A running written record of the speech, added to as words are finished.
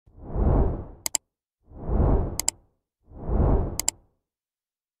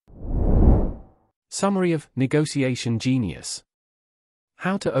Summary of Negotiation Genius.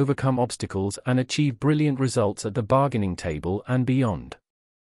 How to overcome obstacles and achieve brilliant results at the bargaining table and beyond.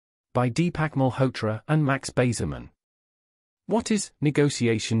 By Deepak Malhotra and Bazerman. What is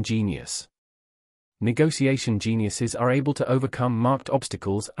negotiation genius? Negotiation geniuses are able to overcome marked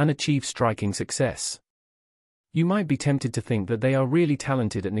obstacles and achieve striking success. You might be tempted to think that they are really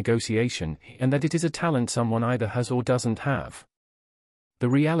talented at negotiation and that it is a talent someone either has or doesn't have. The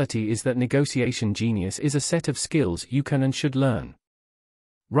reality is that negotiation genius is a set of skills you can and should learn.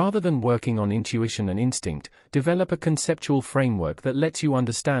 Rather than working on intuition and instinct, develop a conceptual framework that lets you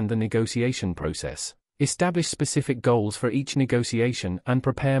understand the negotiation process, establish specific goals for each negotiation, and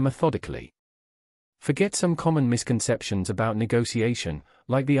prepare methodically. Forget some common misconceptions about negotiation,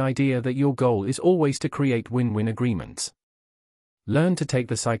 like the idea that your goal is always to create win-win agreements. Learn to take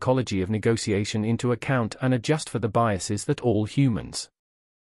the psychology of negotiation into account and adjust for the biases that all humans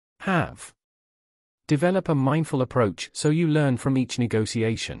have. Develop a mindful approach so you learn from each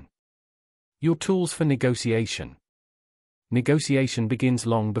negotiation. Your tools for negotiation. Negotiation begins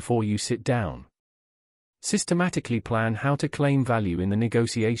long before you sit down. Systematically plan how to claim value in the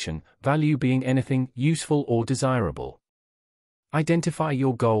negotiation, value being anything useful or desirable. Identify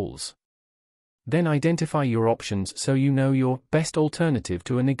your goals. Then identify your options so you know your best alternative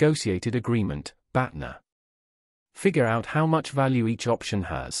to a negotiated agreement, BATNA. Figure out how much value each option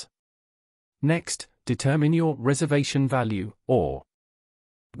has. Next, determine your reservation value, or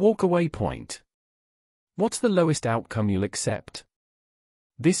walk-away point. What's the lowest outcome you'll accept?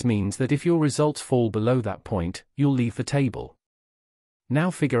 This means that if your results fall below that point, you'll leave the table. Now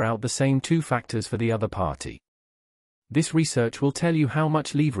figure out the same two factors for the other party. This research will tell you how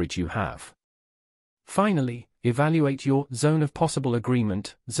much leverage you have. Finally, evaluate your zone of possible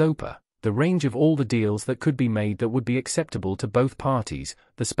agreement, ZOPA. The range of all the deals that could be made that would be acceptable to both parties,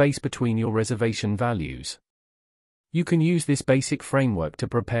 the space between your reservation values. You can use this basic framework to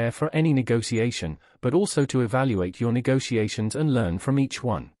prepare for any negotiation, but also to evaluate your negotiations and learn from each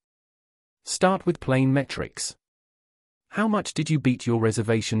one. Start with plain metrics. How much did you beat your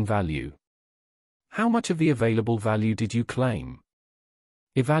reservation value? How much of the available value did you claim?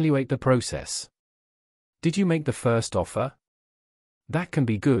 Evaluate the process. Did you make the first offer? That can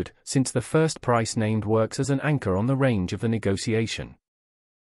be good, since the first price named works as an anchor on the range of the negotiation.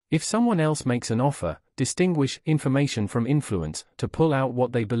 If someone else makes an offer, distinguish information from influence to pull out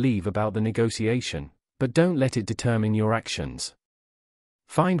what they believe about the negotiation, but don't let it determine your actions.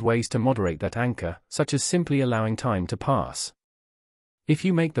 Find ways to moderate that anchor, such as simply allowing time to pass. If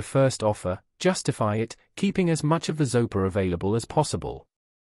you make the first offer, justify it, keeping as much of the ZOPA available as possible.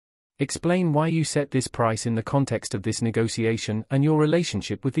 Explain why you set this price in the context of this negotiation and your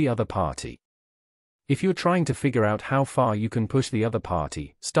relationship with the other party. If you're trying to figure out how far you can push the other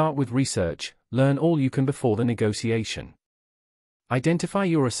party, start with research, learn all you can before the negotiation. Identify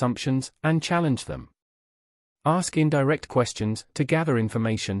your assumptions and challenge them. Ask indirect questions to gather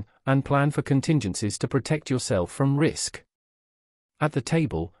information and plan for contingencies to protect yourself from risk. At the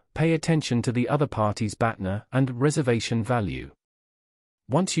table, pay attention to the other party's BATNA and reservation value.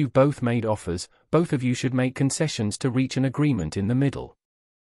 Once you've both made offers, both of you should make concessions to reach an agreement in the middle.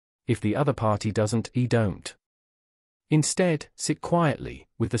 If the other party doesn't, you don't. Instead, sit quietly,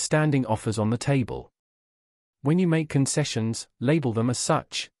 with the standing offers on the table. When you make concessions, label them as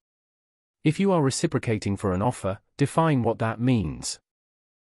such. If you are reciprocating for an offer, define what that means.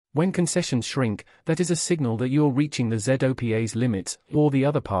 When concessions shrink, that is a signal that you're reaching the ZOPA's limits, or the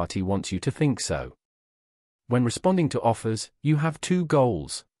other party wants you to think so. When responding to offers, you have two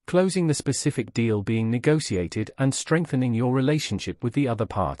goals: closing the specific deal being negotiated and strengthening your relationship with the other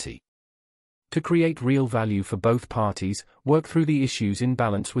party. To create real value for both parties, work through the issues in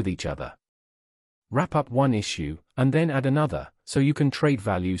balance with each other. Wrap up one issue, and then add another, so you can trade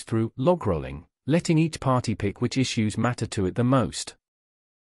values through logrolling, letting each party pick which issues matter to it the most.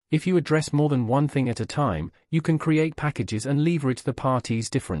 If you address more than one thing at a time, you can create packages and leverage the parties'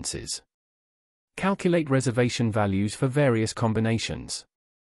 differences. Calculate reservation values for various combinations.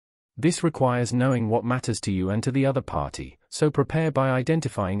 This requires knowing what matters to you and to the other party, so prepare by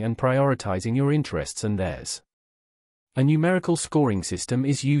identifying and prioritizing your interests and theirs. A numerical scoring system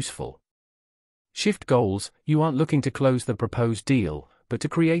is useful. Shift goals: you aren't looking to close the proposed deal, but to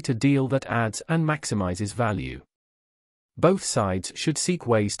create a deal that adds and maximizes value. Both sides should seek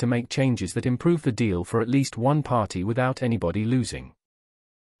ways to make changes that improve the deal for at least one party without anybody losing.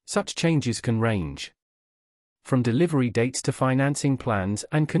 Such changes can range from delivery dates to financing plans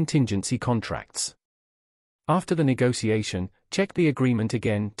and contingency contracts. After the negotiation, check the agreement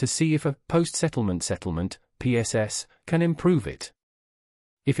again to see if a post-settlement settlement, PSS, can improve it.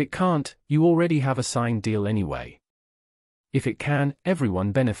 If it can't, you already have a signed deal anyway. If it can,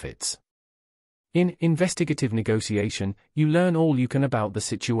 everyone benefits. In investigative negotiation, you learn all you can about the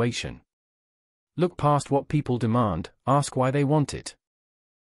situation. Look past what people demand, ask why they want it.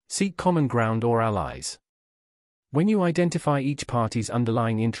 Seek common ground or allies. When you identify each party's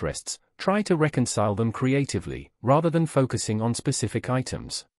underlying interests, try to reconcile them creatively, rather than focusing on specific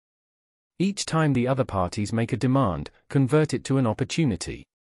items. Each time the other parties make a demand, convert it to an opportunity.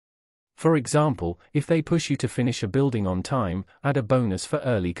 For example, if they push you to finish a building on time, add a bonus for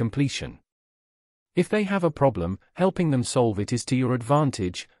early completion. If they have a problem, helping them solve it is to your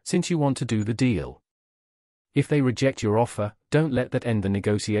advantage, since you want to do the deal. If they reject your offer, don't let that end the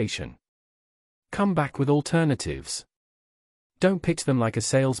negotiation. Come back with alternatives. Don't pitch them like a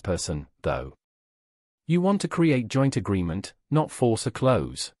salesperson, though. You want to create joint agreement, not force a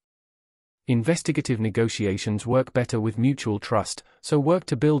close. Investigative negotiations work better with mutual trust, so work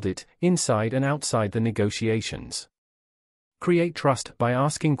to build it, inside and outside the negotiations. Create trust by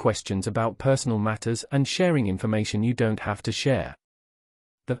asking questions about personal matters and sharing information you don't have to share.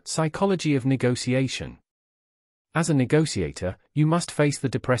 The psychology of negotiation. As a negotiator, you must face the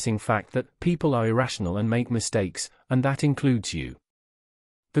depressing fact that people are irrational and make mistakes, and that includes you.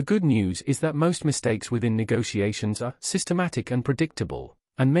 The good news is that most mistakes within negotiations are systematic and predictable,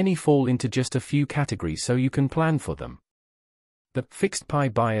 and many fall into just a few categories so you can plan for them. The fixed pie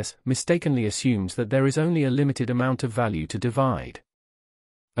bias mistakenly assumes that there is only a limited amount of value to divide.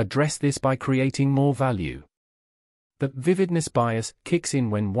 Address this by creating more value. The vividness bias kicks in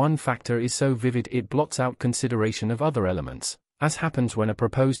when one factor is so vivid it blots out consideration of other elements, as happens when a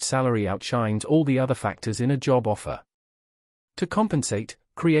proposed salary outshines all the other factors in a job offer. To compensate,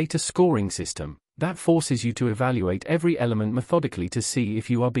 create a scoring system that forces you to evaluate every element methodically to see if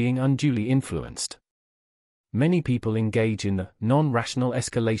you are being unduly influenced. Many people engage in the non-rational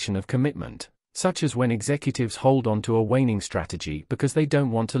escalation of commitment, such as when executives hold on to a waning strategy because they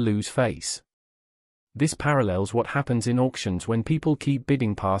don't want to lose face. This parallels what happens in auctions when people keep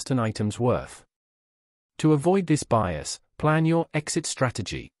bidding past an item's worth. To avoid this bias, plan your exit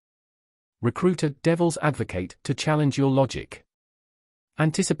strategy. Recruit a devil's advocate to challenge your logic.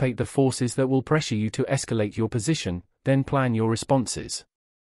 Anticipate the forces that will pressure you to escalate your position, then plan your responses.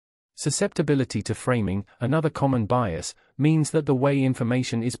 Susceptibility to framing, another common bias, means that the way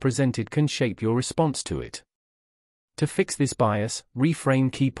information is presented can shape your response to it. To fix this bias,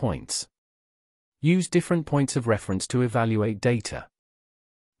 reframe key points. Use different points of reference to evaluate data.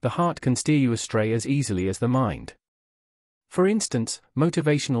 The heart can steer you astray as easily as the mind. For instance,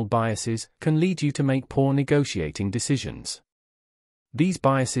 motivational biases can lead you to make poor negotiating decisions. These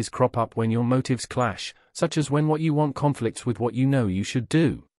biases crop up when your motives clash, such as when what you want conflicts with what you know you should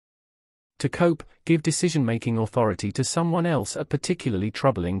do. To cope, give decision-making authority to someone else at particularly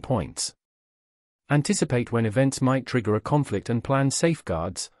troubling points. Anticipate when events might trigger a conflict and plan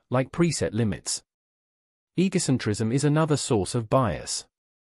safeguards, like preset limits. Egocentrism is another source of bias.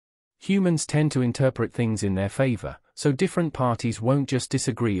 Humans tend to interpret things in their favor, so different parties won't just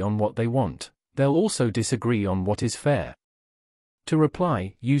disagree on what they want, they'll also disagree on what is fair. To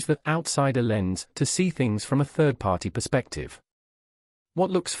reply, use the outsider lens to see things from a third-party perspective. What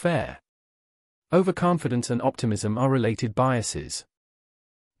looks fair? Overconfidence and optimism are related biases.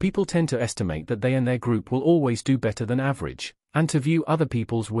 People tend to estimate that they and their group will always do better than average, and to view other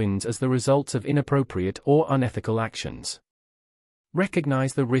people's wins as the results of inappropriate or unethical actions.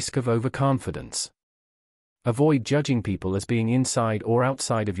 Recognize the risk of overconfidence. Avoid judging people as being inside or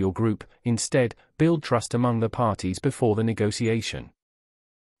outside of your group, instead, build trust among the parties before the negotiation.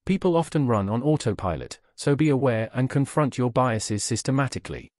 People often run on autopilot, so be aware and confront your biases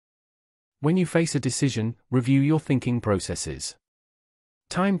systematically. When you face a decision, review your thinking processes.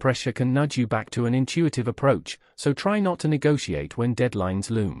 Time pressure can nudge you back to an intuitive approach, so try not to negotiate when deadlines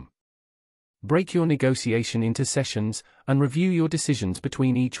loom. Break your negotiation into sessions, and review your decisions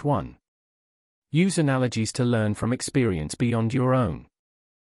between each one. Use analogies to learn from experience beyond your own.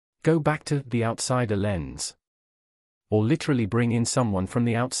 Go back to the outsider lens. Or literally bring in someone from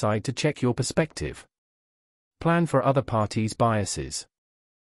the outside to check your perspective. Plan for other parties' biases.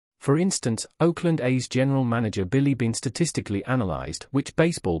 For instance, Oakland A's general manager Billy Beane statistically analyzed which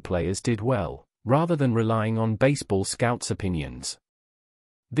baseball players did well, rather than relying on baseball scouts' opinions.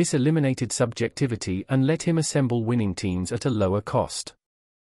 This eliminated subjectivity and let him assemble winning teams at a lower cost.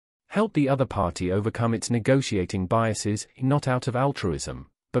 Help the other party overcome its negotiating biases, not out of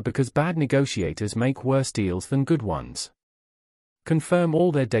altruism, but because bad negotiators make worse deals than good ones. Confirm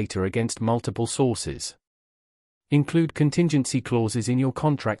all their data against multiple sources. Include contingency clauses in your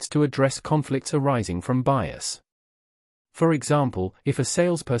contracts to address conflicts arising from bias. For example, if a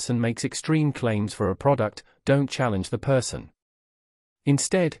salesperson makes extreme claims for a product, don't challenge the person.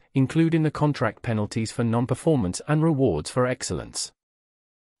 Instead, include in the contract penalties for non-performance and rewards for excellence.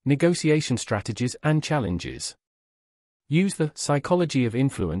 Negotiation strategies and challenges. Use the psychology of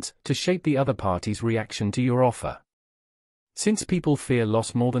influence to shape the other party's reaction to your offer. Since people fear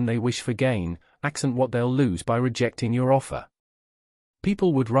loss more than they wish for gain, accent what they'll lose by rejecting your offer.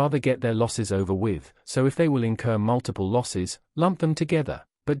 People would rather get their losses over with, so if they will incur multiple losses, lump them together,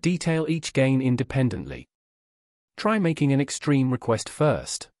 but detail each gain independently. Try making an extreme request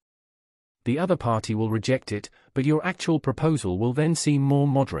first. The other party will reject it, but your actual proposal will then seem more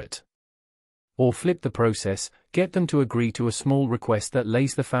moderate. Or flip the process, get them to agree to a small request that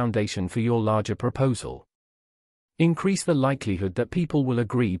lays the foundation for your larger proposal. Increase the likelihood that people will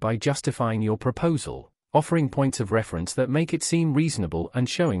agree by justifying your proposal, offering points of reference that make it seem reasonable and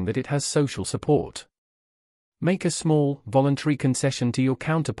showing that it has social support. Make a small, voluntary concession to your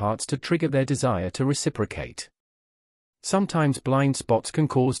counterparts to trigger their desire to reciprocate. Sometimes blind spots can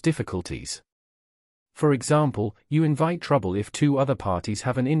cause difficulties. For example, you invite trouble if two other parties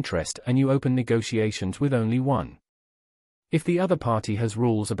have an interest and you open negotiations with only one. If the other party has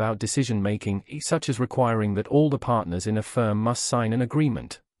rules about decision-making, such as requiring that all the partners in a firm must sign an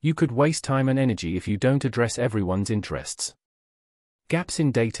agreement, you could waste time and energy if you don't address everyone's interests. Gaps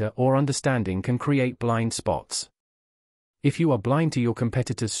in data or understanding can create blind spots. If you are blind to your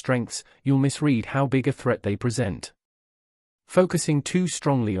competitors' strengths, you'll misread how big a threat they present. Focusing too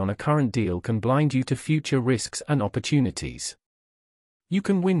strongly on a current deal can blind you to future risks and opportunities. You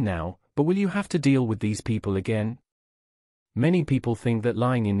can win now, but will you have to deal with these people again? Many people think that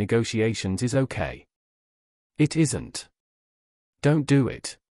lying in negotiations is okay. It isn't. Don't do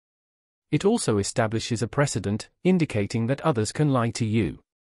it. It also establishes a precedent, indicating that others can lie to you.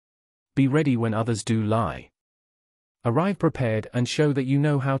 Be ready when others do lie. Arrive prepared and show that you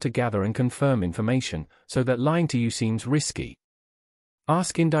know how to gather and confirm information, so that lying to you seems risky.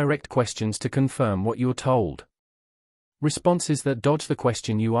 Ask indirect questions to confirm what you're told. Responses that dodge the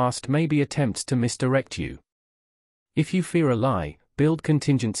question you asked may be attempts to misdirect you. If you fear a lie, build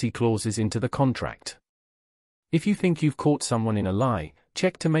contingency clauses into the contract. If you think you've caught someone in a lie,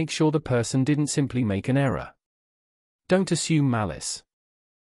 check to make sure the person didn't simply make an error. Don't assume malice.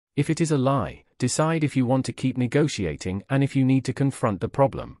 If it is a lie, decide if you want to keep negotiating and if you need to confront the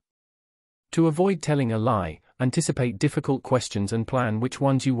problem. To avoid telling a lie, anticipate difficult questions and plan which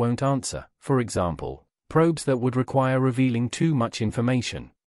ones you won't answer, for example, probes that would require revealing too much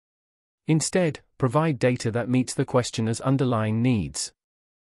information. Instead, provide data that meets the questioner's underlying needs.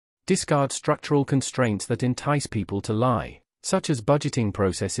 Discard structural constraints that entice people to lie, such as budgeting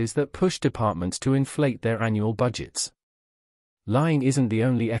processes that push departments to inflate their annual budgets. Lying isn't the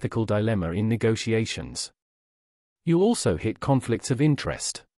only ethical dilemma in negotiations. You'll also hit conflicts of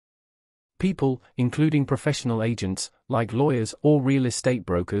interest. People, including professional agents, like lawyers or real estate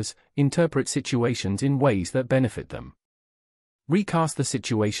brokers, interpret situations in ways that benefit them. Recast the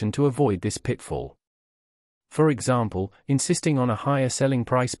situation to avoid this pitfall. For example, insisting on a higher selling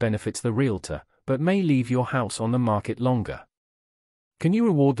price benefits the realtor, but may leave your house on the market longer. Can you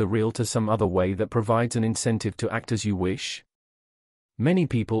reward the realtor some other way that provides an incentive to act as you wish? Many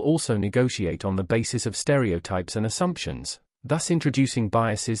people also negotiate on the basis of stereotypes and assumptions, thus introducing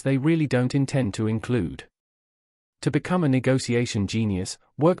biases they really don't intend to include. To become a negotiation genius,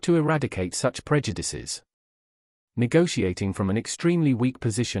 work to eradicate such prejudices. Negotiating from an extremely weak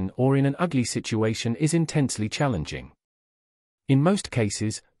position or in an ugly situation is intensely challenging. In most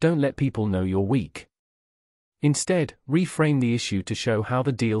cases, don't let people know you're weak. Instead, reframe the issue to show how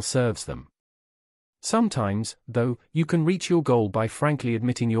the deal serves them. Sometimes, though, you can reach your goal by frankly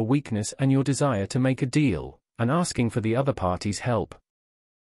admitting your weakness and your desire to make a deal, and asking for the other party's help.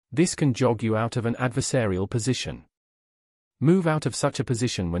 This can jog you out of an adversarial position. Move out of such a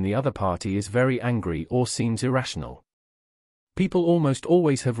position when the other party is very angry or seems irrational. People almost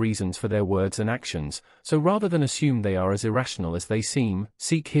always have reasons for their words and actions, so rather than assume they are as irrational as they seem,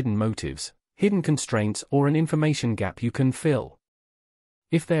 seek hidden motives, hidden constraints or an information gap you can fill.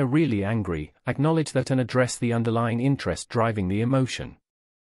 If they're really angry, acknowledge that and address the underlying interest driving the emotion.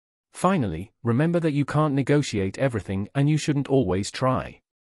 Finally, remember that you can't negotiate everything and you shouldn't always try.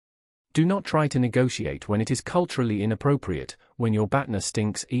 Do not try to negotiate when it is culturally inappropriate, when your BATNA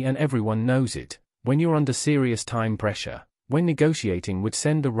stinks and everyone knows it, when you're under serious time pressure, when negotiating would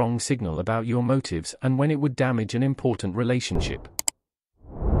send the wrong signal about your motives and when it would damage an important relationship.